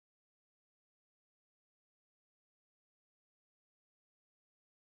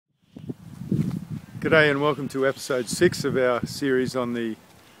G'day and welcome to episode 6 of our series on the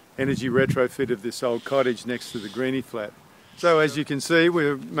energy retrofit of this old cottage next to the Greeny Flat. So as you can see,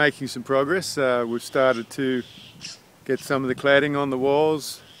 we're making some progress. We've started to get some of the cladding on the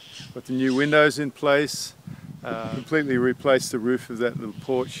walls, got the new windows in place, completely replaced the roof of that little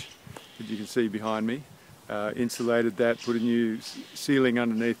porch that you can see behind me, insulated that, put a new ceiling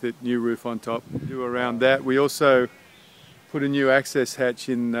underneath it, new roof on top. Do around that. We also put a new access hatch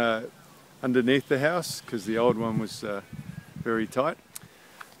in underneath the house because the old one was very tight.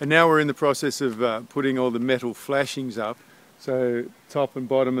 And now we're in the process of putting all the metal flashings up, so top and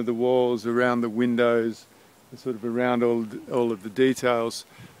bottom of the walls, around the windows, sort of around all of the details.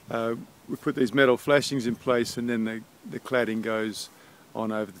 We put these metal flashings in place, and then the cladding goes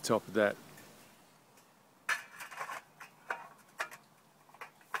on over the top of that.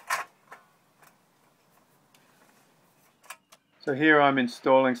 So here I'm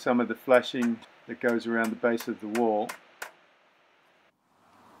installing some of the flashing that goes around the base of the wall.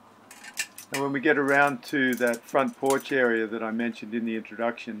 And when we get around to that front porch area that I mentioned in the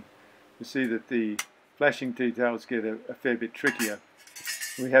introduction, you see that the flashing details get a fair bit trickier.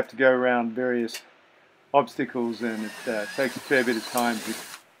 We have to go around various obstacles, and it takes a fair bit of time to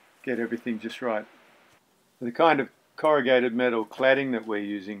get everything just right. The kind of corrugated metal cladding that we're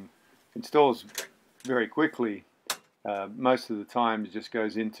using installs very quickly. Most of the time it just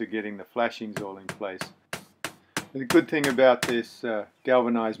goes into getting the flashings all in place. The good thing about this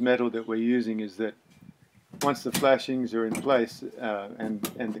galvanized metal that we're using is that once the flashings are in place and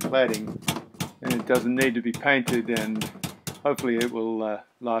the cladding, and it doesn't need to be painted, and hopefully it will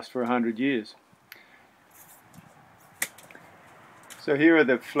last for 100 years. So here are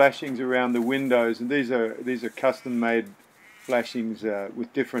the flashings around the windows, and these are custom made flashings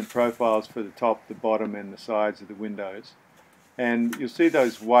with different profiles for the top, the bottom and the sides of the windows. And you'll see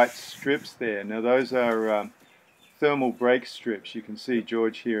those white strips there. Now those are thermal brake strips. You can see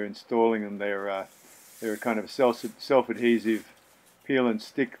George here installing them. They're a kind of self-adhesive peel and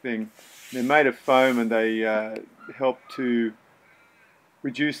stick thing. They're made of foam, and they help to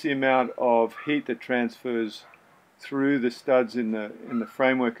reduce the amount of heat that transfers through the studs in the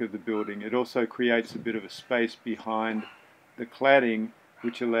framework of the building. It also creates a bit of a space behind the cladding,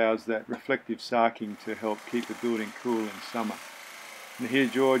 which allows that reflective sarking to help keep the building cool in summer. And here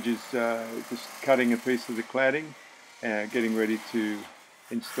George is just cutting a piece of the cladding, getting ready to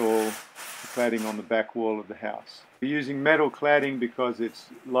install the cladding on the back wall of the house. We're using metal cladding because it's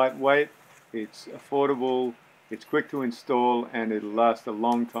lightweight, it's affordable, it's quick to install, and it'll last a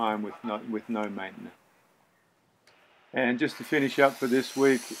long time with no maintenance. And just to finish up for this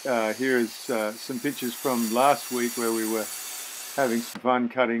week, here is some pictures from last week where we were having some fun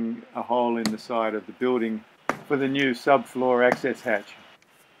cutting a hole in the side of the building for the new subfloor access hatch.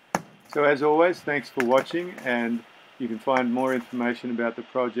 So as always, thanks for watching, and you can find more information about the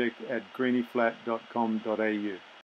project at greenyflat.com.au.